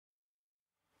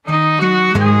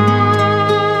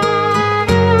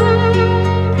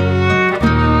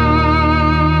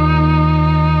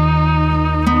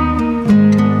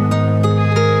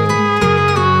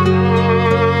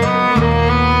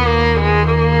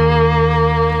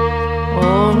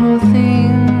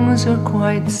are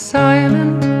quite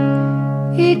silent,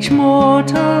 each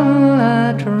mortal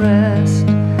at rest,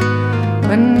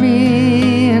 when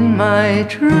me and my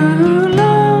true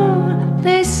love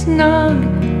lay snug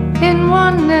in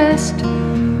one nest,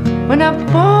 when a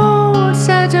bold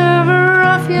set of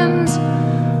ruffians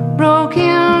broke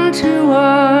into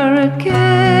our cave,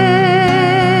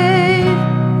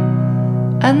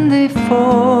 and they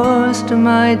forced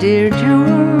my dear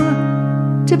jewel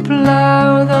to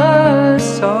plough the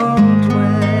salt waves.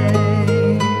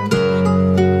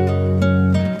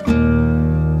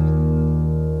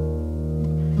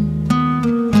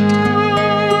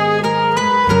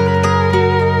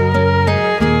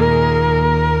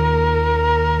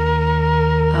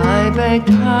 I begged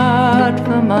hard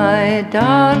for my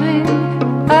darling,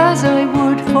 as I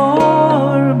would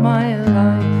for my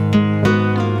life,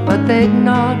 but they'd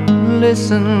not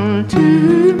listen to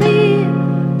me,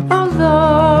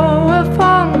 although a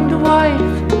fond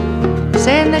wife,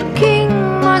 saying the king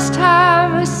must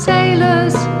have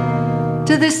sailors,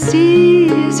 to the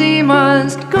seas he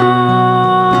must go.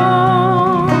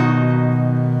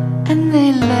 And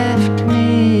they left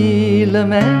me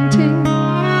lamenting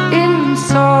in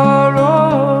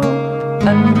sorrow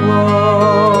and woe.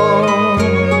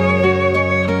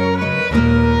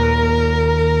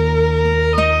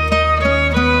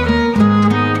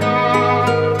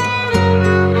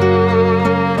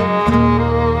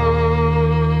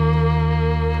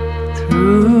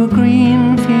 Through green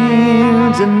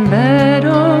fields and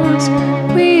meadows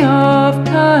we oft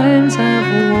times have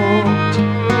walked,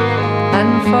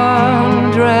 and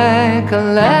fond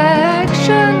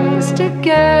recollections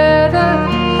together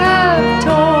have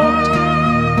talked,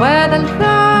 where the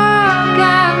lark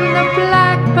and the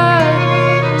blackbird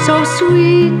so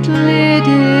sweetly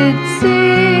did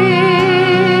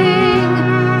sing,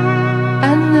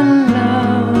 and the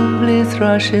lovely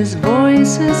thrushes'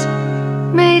 voices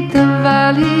made the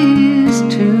valleys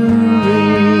to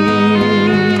ring.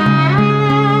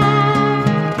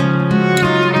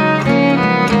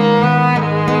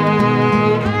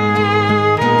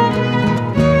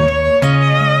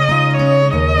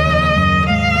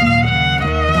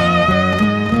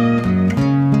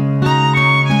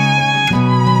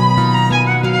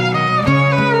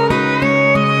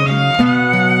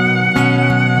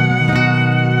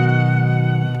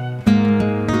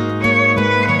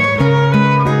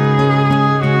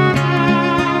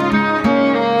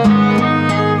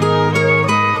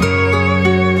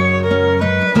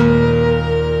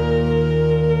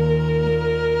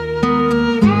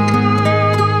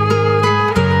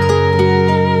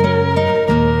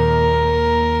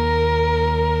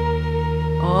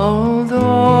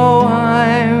 Although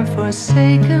I'm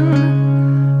forsaken,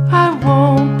 I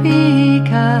won't be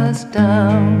cast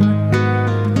down.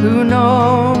 Who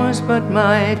knows but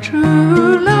my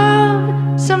true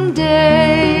love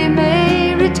someday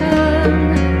may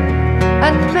return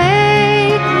and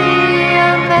make me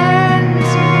amends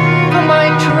for my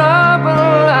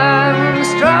trouble and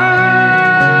strife,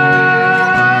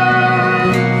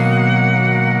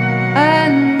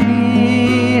 and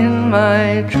me and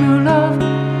my true love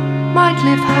might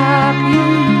live happy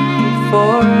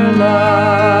forever.